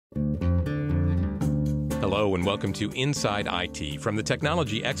Hello and welcome to Inside IT from the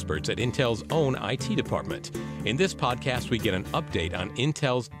technology experts at Intel's own IT department. In this podcast, we get an update on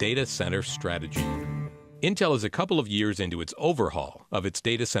Intel's data center strategy. Intel is a couple of years into its overhaul of its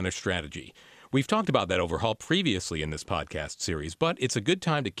data center strategy. We've talked about that overhaul previously in this podcast series, but it's a good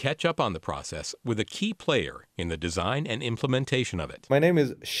time to catch up on the process with a key player in the design and implementation of it. My name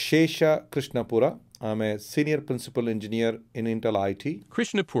is Shesha Krishnapura. I'm a senior principal engineer in Intel IT.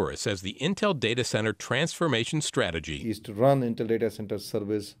 Krishnapura says the Intel data center transformation strategy is to run Intel data center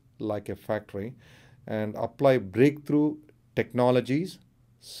service like a factory and apply breakthrough technologies,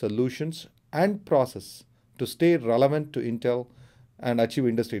 solutions, and process to stay relevant to Intel and achieve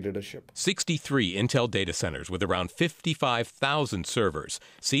industry leadership. 63 Intel data centers with around 55,000 servers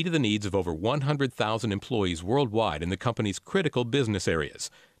see to the needs of over 100,000 employees worldwide in the company's critical business areas: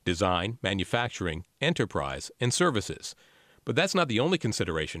 design, manufacturing, enterprise, and services. But that's not the only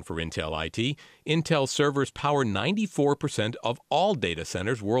consideration for Intel IT. Intel servers power 94% of all data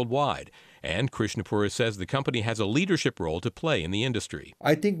centers worldwide. And Krishnapura says the company has a leadership role to play in the industry.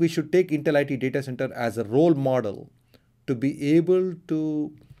 I think we should take Intel IT data center as a role model to be able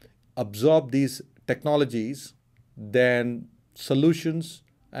to absorb these technologies, then solutions,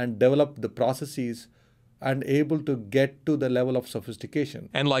 and develop the processes and able to get to the level of sophistication.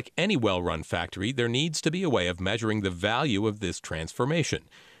 And like any well-run factory, there needs to be a way of measuring the value of this transformation.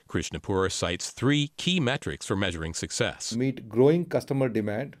 Krishnapura cites three key metrics for measuring success. Meet growing customer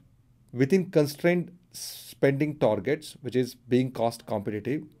demand within constrained spending targets, which is being cost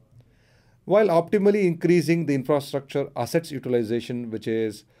competitive, while optimally increasing the infrastructure assets utilization, which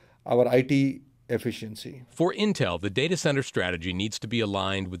is our IT efficiency. For Intel, the data center strategy needs to be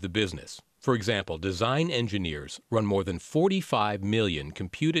aligned with the business. For example, design engineers run more than 45 million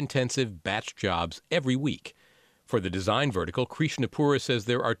compute-intensive batch jobs every week. For the design vertical, Krishnapura says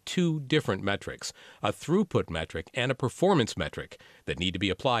there are two different metrics, a throughput metric and a performance metric, that need to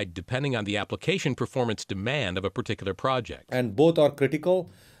be applied depending on the application performance demand of a particular project. And both are critical,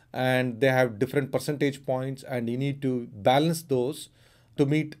 and they have different percentage points, and you need to balance those to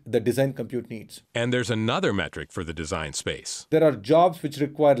meet the design compute needs. And there's another metric for the design space. There are jobs which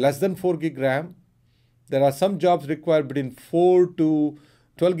require less than 4 gig RAM. There are some jobs require between 4 to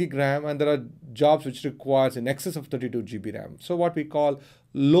 12 gig RAM, and there are jobs which requires in excess of 32 GB RAM. So what we call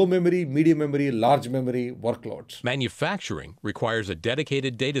low memory, medium memory, large memory workloads. Manufacturing requires a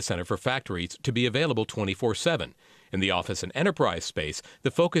dedicated data center for factories to be available 24/7. In the office and enterprise space,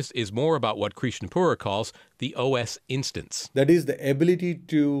 the focus is more about what Krishnapura calls the OS instance. That is the ability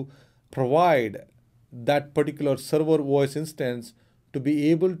to provide that particular server OS instance to be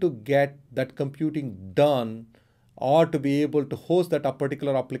able to get that computing done, or to be able to host that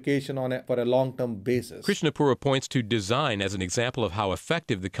particular application for a long-term basis. Krishnapura points to design as an example of how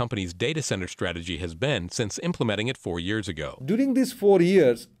effective the company's data center strategy has been since implementing it 4 years ago. During these 4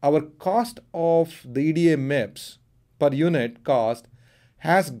 years, our cost of the EDA MIPS per unit cost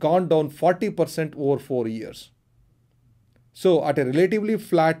has gone down 40% over 4 years. So at a relatively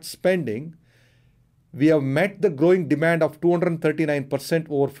flat spending, we have met the growing demand of 239%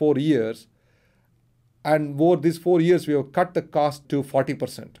 over 4 years. And over these 4 years, we have cut the cost to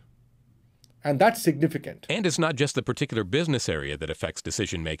 40%. And that's significant. And it's not just the particular business area that affects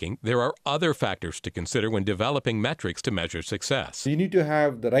decision-making. There are other factors to consider when developing metrics to measure success. So you need to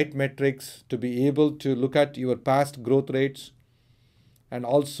have the right metrics to be able to look at your past growth rates and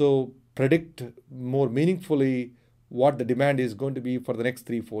also predict more meaningfully what the demand is going to be for the next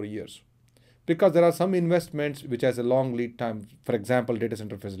 3-4 years. Because there are some investments which has a long lead time, for example, data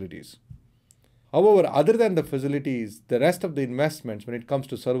center facilities. However, other than the facilities, the rest of the investments, when it comes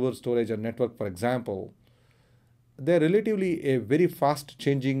to server, storage, and network, for example, they're relatively a very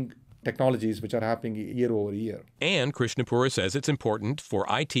fast-changing technologies which are happening year over year. And Krishnapura says it's important for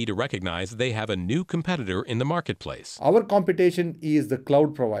IT to recognize they have a new competitor in the marketplace. Our competition is the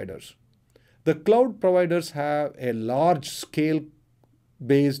cloud providers. The cloud providers have a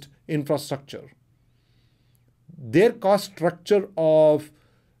large-scale-based infrastructure. Their cost structure of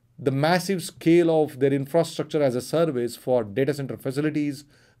the massive scale of their infrastructure as a service for data center facilities,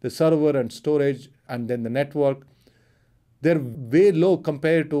 the server and storage, and then the network, they're way low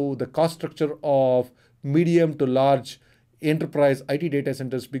compared to the cost structure of medium to large enterprise IT data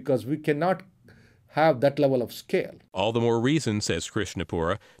centers, because we cannot have that level of scale. All the more reason, says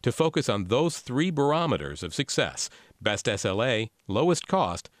Krishnapura, to focus on those three barometers of success: best SLA, lowest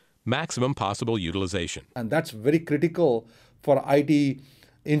cost, maximum possible utilization. And that's very critical for IT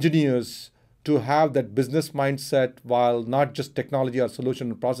engineers to have that business mindset, while not just technology or solution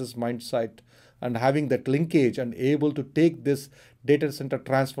and process mindset, and having that linkage and able to take this data center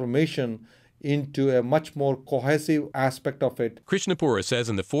transformation into a much more cohesive aspect of it. Krishnapura says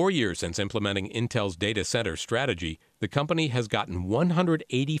in the 4 years since implementing Intel's data center strategy, the company has gotten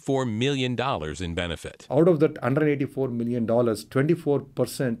 $184 million in benefit. Out of that $184 million,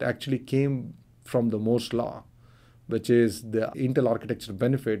 24% actually came from the Moore's Law, which is the Intel architecture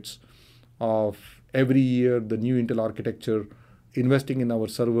benefits of every year the new Intel architecture, investing in our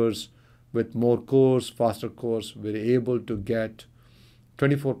servers with more cores, faster cores. We're able to get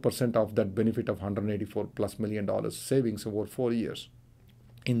 24% of that benefit of $184+ million savings over 4 years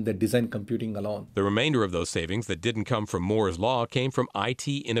in the design computing alone. The remainder of those savings that didn't come from Moore's Law came from IT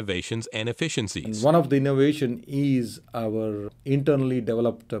innovations and efficiencies. And one of the innovation is our internally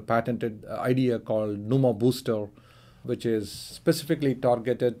developed patented idea called NUMA Booster, which is specifically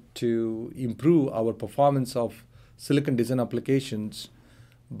targeted to improve our performance of silicon design applications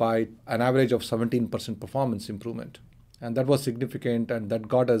by an average of 17% performance improvement. And that was significant, and that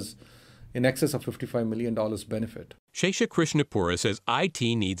got us in excess of $55 million benefit. Shesha Krishnapura says IT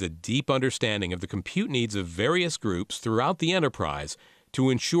needs a deep understanding of the compute needs of various groups throughout the enterprise to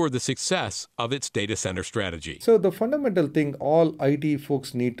ensure the success of its data center strategy. So the fundamental thing all IT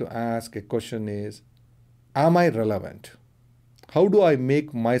folks need to ask a question is, am I relevant? How do I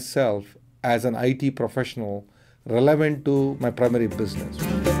make myself as an IT professional relevant to my primary business?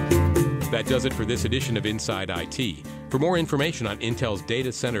 That does it for this edition of Inside IT. For more information on Intel's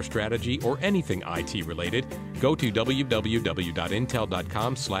data center strategy or anything IT related, go to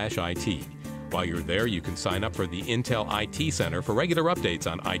www.intel.com/IT. While you're there, you can sign up for the Intel IT Center for regular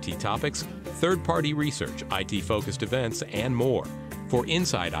updates on IT topics, third-party research, IT-focused events, and more. For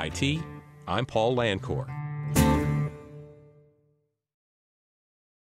Inside IT, I'm Paul Landcore.